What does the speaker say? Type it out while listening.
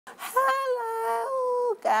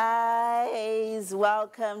Hello, guys.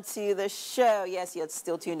 Welcome to the show. Yes, you're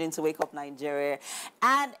still tuned in to Wake Up Nigeria.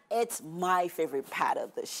 And it's my favorite part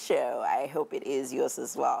of the show. I hope it is yours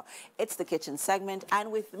as well. It's the kitchen segment.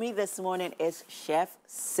 And with me this morning is Chef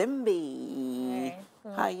Simbi.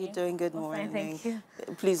 Hi. How are you doing? Good morning. Fine, thank you.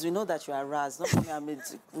 Please, we know that you are Raz. Don't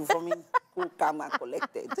for me, cool, calm, and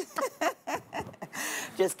collected.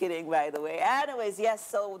 Just kidding, by the way. Anyways, yes,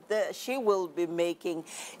 so she will be making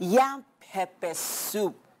yam pepper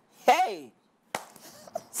soup. Hey,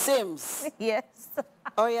 Sims. Yes.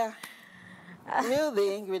 Oh, yeah. Real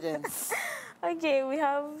the ingredients. Okay, we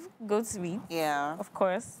have goat's meat. Yeah. Of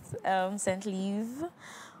course. Scent leaf,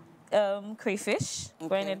 crayfish,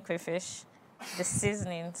 grinded crayfish, the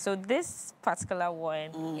seasoning. So this particular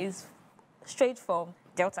one is straight from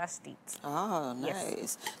Delta State. Oh, nice.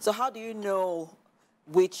 Yes. So how do you know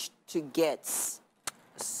which to get?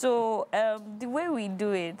 So the way we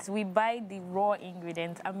do it, we buy the raw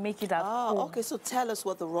ingredients and make it at home. Okay, so tell us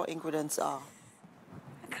what the raw ingredients are.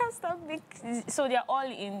 I can't stop making. So they're all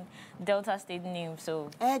in Delta State name.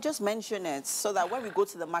 So Just mention it so that when we go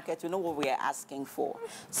to the market, we know what we are asking for.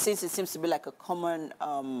 Since it seems to be like a common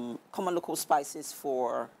local spices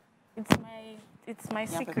for. it's my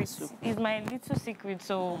Yam pepper secret. soup. It's my little secret.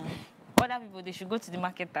 So other people, they should go to the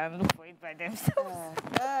market and look for it by themselves.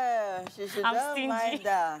 She should I'm don't stingy. mind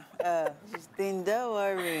that. She's stingy, don't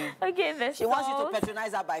worry. Okay, there's She wants you to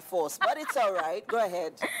patronize her by force, but it's all right. Go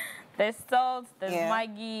ahead. There's salt, there's Yeah.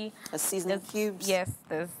 Maggi. A seasoning There's, cubes. yes,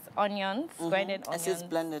 there's onions, grinded This onions. is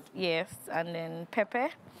blended. Yes, and then pepper.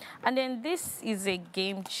 And then this is a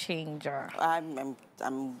game changer. I'm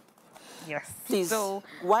Yes. please. So,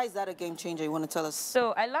 Why is that a game changer? You want to tell us?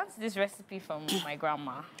 so I learned this recipe from my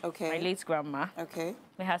grandma. Okay. My late grandma. Okay.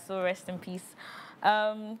 May her soul rest in peace.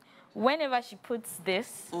 Whenever she puts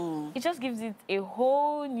this, it just gives it a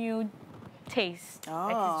whole new taste.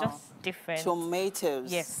 Like it's just different.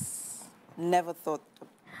 Tomatoes. Yes. Never thought.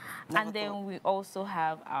 And then we also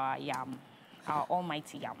have our yam, our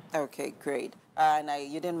almighty yam. Okay, great. And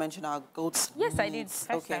you didn't mention our goat's Yes, I did. meats.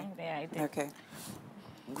 First time. Yeah, I did. Okay.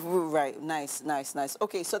 Right. Nice, nice, nice.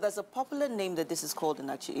 Okay, so there's a popular name that this is called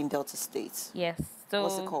in Delta State. Yes. So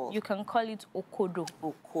What's it called? you can call it okodo.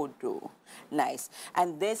 Okodo. Nice.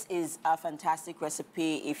 And this is a fantastic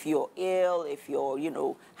recipe if you're ill, if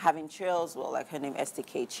you're, having chills, well, like her name,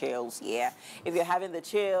 STK chills, yeah. If you're having the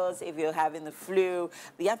chills, if you're having the flu,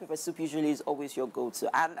 the yam pepper soup usually is always your go-to.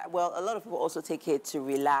 And, well, a lot of people also take it to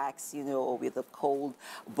relax, with a cold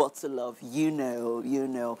bottle of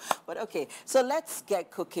But, okay, so let's get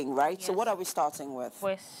cooking, right? Yes. So what are we starting with?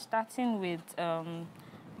 We're starting with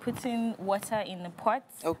putting water in the pot.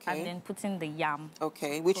 Okay. And then putting the yam.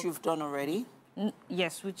 Okay, which you've done already.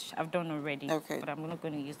 Yes, which I've done already. Okay. But I'm not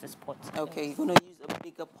going to use this pot. Okay, you're going to use a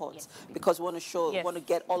bigger pot because we want to show, Yes. want to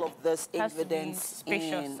get all of this Has to be ingredients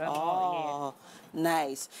spacious in. and all,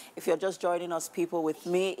 Nice. If you're just joining us, people, with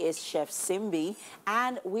me is Chef Simbi,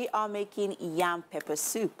 and we are making yam pepper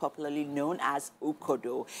soup, popularly known as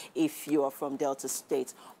okodo, if you are from Delta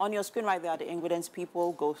State. On your screen right there are the ingredients,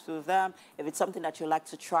 people. Go through them. If it's something that you like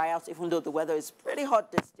to try out, even though the weather is pretty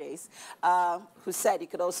hot these days, who said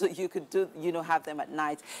you could do, have them at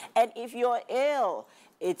night. And if you're ill,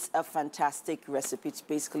 it's a fantastic recipe. It's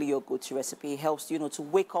basically your go-to recipe. It helps, to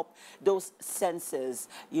wake up those senses,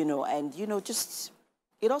 and, just,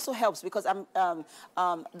 it also helps because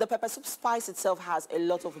the pepper soup spice itself has a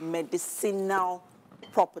lot of medicinal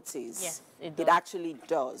properties. Yes, it does. It actually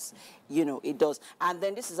does. It does. And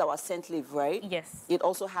then this is our scent leaf, right? Yes. It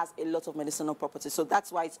also has a lot of medicinal properties. So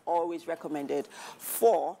that's why it's always recommended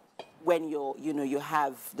for when you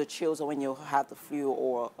have the chills or when you have the flu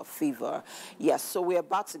or a fever. Yes, so we're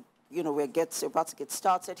about to, we're about to get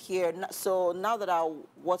started here. So now that our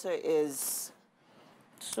water is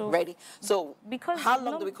ready, so because how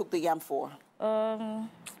long do we cook the yam for?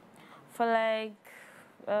 For like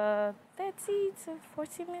 30 to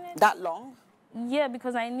 40 minutes. That long? Yeah,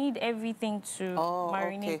 because I need everything to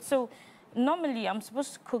marinate. Okay. So normally I'm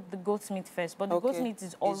supposed to cook the goat's meat first, but the goat's meat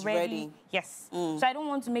is already ready. Yes. So I don't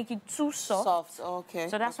want to make it too soft. Okay.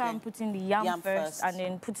 So that's why I'm putting the yam first and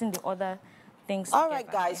then putting the other things. All right,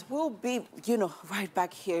 guys, we'll be, right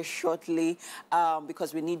back here shortly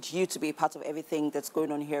because we need you to be a part of everything that's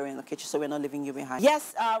going on here in the kitchen, so we're not leaving you behind.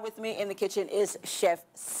 Yes, with me in the kitchen is Chef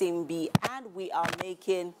Simbi, and we are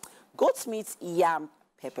making goat's meat yam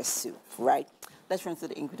pepper soup, right? Let's run through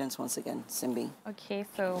the ingredients once again, Simbi. Okay,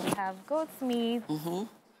 so we have goat's meat,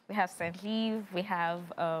 we have scent leaf, we have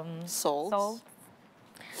salt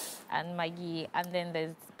and Maggi, and then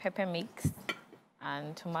there's pepper mix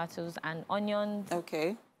and tomatoes and onions.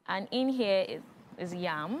 Okay. And in here is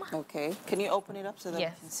yam. Okay. Can you open it up so that we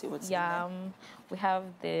can see what's in there? Yam. We have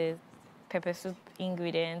the pepper soup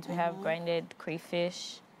ingredients. We have grinded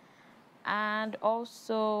crayfish. And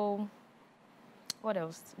also, what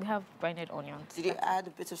else? We have grinded onions. Did you add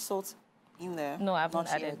a bit of salt in there? No, I haven't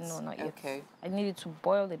Not added. yet. No, not yet. Okay. I needed to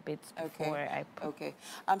boil a bit before I put. Okay.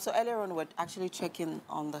 So earlier on, we're actually checking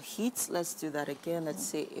on the heat. Let's do that again. Let's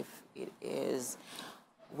see if it is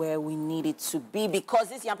where we need it to be, because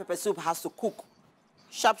this yam pepper soup has to cook.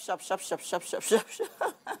 Sharp, sharp, sharp, sharp, sharp, sharp, sharp, sharp.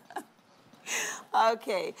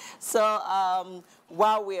 Okay, so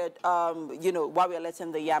while we're while we're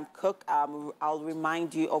letting the yam cook, I'll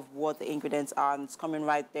remind you of what the ingredients are. And it's coming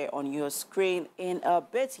right there on your screen in a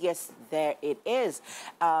bit. Yes, there it is.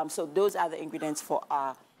 So those are the ingredients for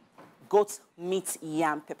our goat meat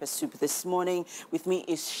yam pepper soup this morning. With me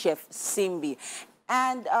is Chef Simbi.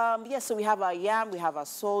 And so we have our yam, we have our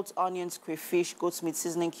salt, onions, crayfish, goat's meat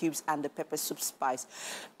seasoning cubes, and the pepper soup spice,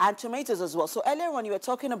 and tomatoes as well. So earlier on, you were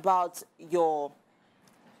talking about your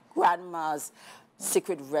grandma's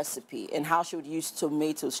secret recipe and how she would use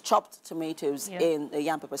tomatoes, chopped tomatoes in the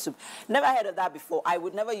yam pepper soup. Never heard of that before. I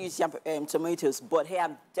would never use tomatoes, but hey,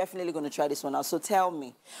 I'm definitely going to try this one out. So tell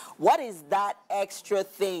me, what is that extra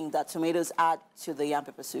thing that tomatoes add to the yam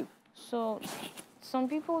pepper soup? So some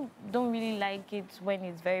people don't really like it when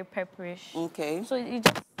it's very pepperish. Okay. So it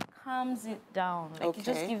just calms it down. Like it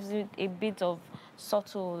just gives it a bit of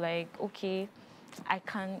subtle, like, okay, I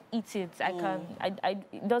can eat it. I can.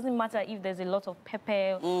 It doesn't matter if there's a lot of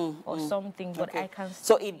pepper or something, but I can.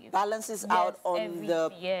 So it balances out on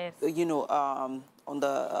the, on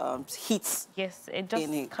the heat. Yes, it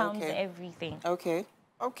just calms everything. Okay.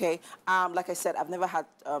 Okay. Like I said, I've never had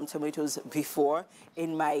tomatoes before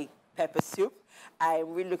in my pepper soup.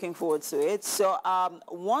 I'm really looking forward to it. So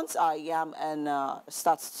once our yam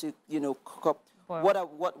starts to cook up,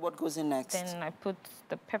 what goes in next? Then I put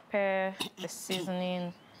the pepper, the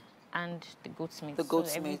seasoning, and the goat's meat. The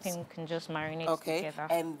goat's so meat. Everything can just marinate together.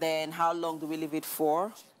 And then how long do we leave it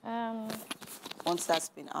for? Once that's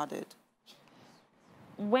been added.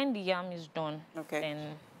 When the yam is done,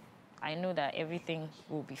 then I know that everything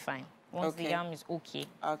will be fine. Once the yam is okay,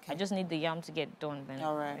 I just need the yam to get done, then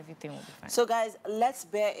everything will be fine. So guys, let's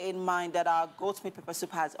bear in mind that our goat's meat pepper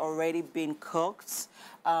soup has already been cooked,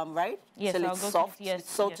 right? Yes, till it's soft. It's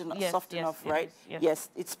soft enough, right? Yes,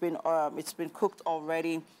 it's been cooked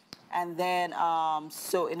already. And then,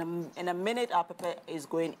 so in a minute, our pepper is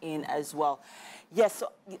going in as well. Yes,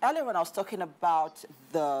 so earlier when I was talking about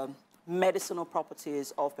the medicinal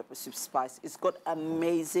properties of pepper soup spice. It's got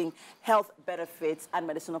amazing health benefits and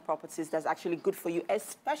medicinal properties that's actually good for you,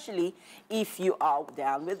 especially if you are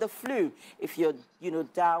down with the flu. If you're,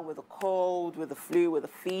 down with a cold, with the flu, with a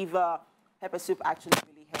fever, pepper soup actually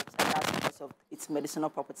really helps, and that's because of its medicinal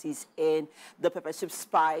properties in the pepper soup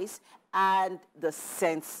spice and the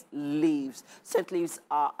scent leaves. Scent leaves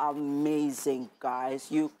are amazing, guys.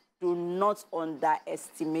 You do not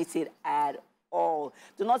underestimate it at all.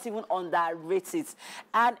 Do not even underrate it.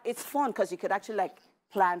 And it's fun because you could actually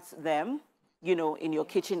plant them, in your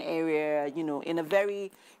kitchen area, in a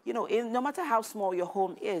very, no matter how small your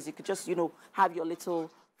home is, you could just, have your little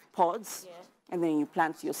pods and then you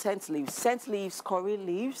plant your scent leaves. Scent leaves, curry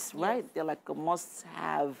leaves, right? They're like a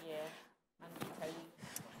must-have.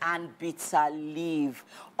 And bitter leaf.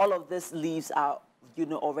 All of these leaves are,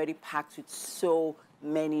 already packed with so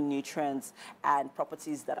many nutrients and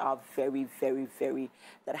properties that are very, very,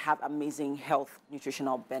 that have amazing health,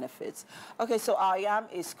 nutritional benefits. Okay, so our yam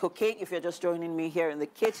is cooking. If you're just joining me here in the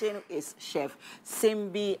kitchen, it's Chef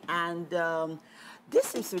Simbi, and this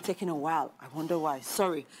seems to be taking a while. I wonder why.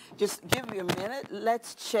 Sorry, just give me a minute.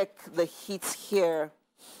 Let's check the heat here,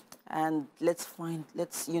 and let's try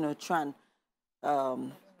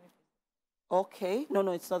and, okay,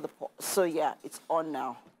 no, it's not the pot. So yeah, it's on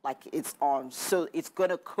now. It's on. So it's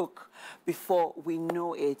gonna cook before we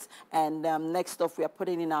know it. And next off, we are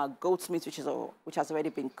putting in our goat's meat, which has already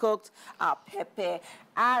been cooked, our pepper,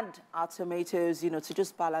 and our tomatoes, to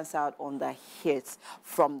just balance out on the heat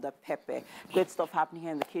from the pepper. Great stuff happening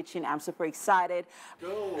here in the kitchen. I'm super excited.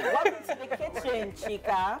 Welcome to the kitchen,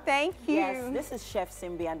 Chica. Thank you. Yes, this is Chef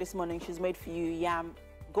Simbi, and this morning she's made for you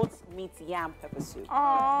goat's meat yam pepper soup.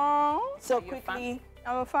 Aww. So quickly,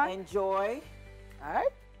 I'm a fan. Enjoy. All right.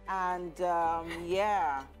 And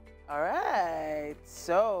yeah. All right.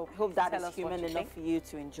 So hope that is human enough for you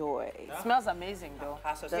to enjoy. It smells amazing, though.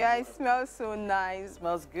 Yeah, it smells so nice. It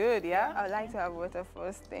smells good, yeah? I would like to have water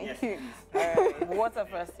first. Thank you. All right. Water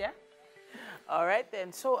first, yeah? All right,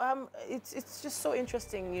 then. So it's just so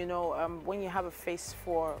interesting, when you have a face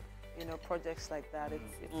for, projects like that.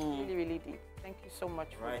 It's really, really deep. Thank you so much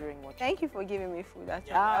for doing what Thank you for giving me food.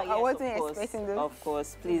 Actually. Ah, yes, I wasn't of course. expecting this. Of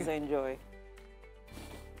course, please enjoy.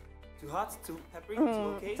 Too hot, too peppery, too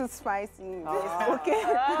okay? Too spicy. Ah. It's okay.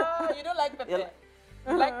 Ah, you don't like pepper?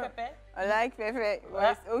 You like pepper? I like pepper,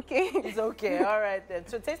 but it's okay. It's okay. All right then.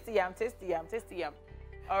 So taste the yam, taste the yam, taste the yam.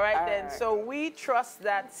 All right then. So we trust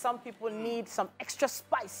that some people need some extra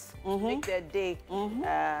spice to make their day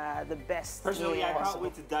the best. Personally, I can't possible.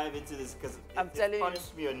 wait to dive into this because I'm telling you. it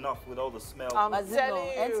punished me enough with all the smell. I'm As you telling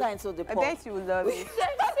know, you. enter into the I pot. bet you will love it.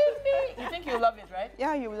 You think you love it, right?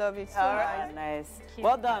 Yeah, you will love it. So All nice. right. Nice.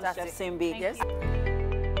 Well done, Fantastic. Chef Simbi. Yes.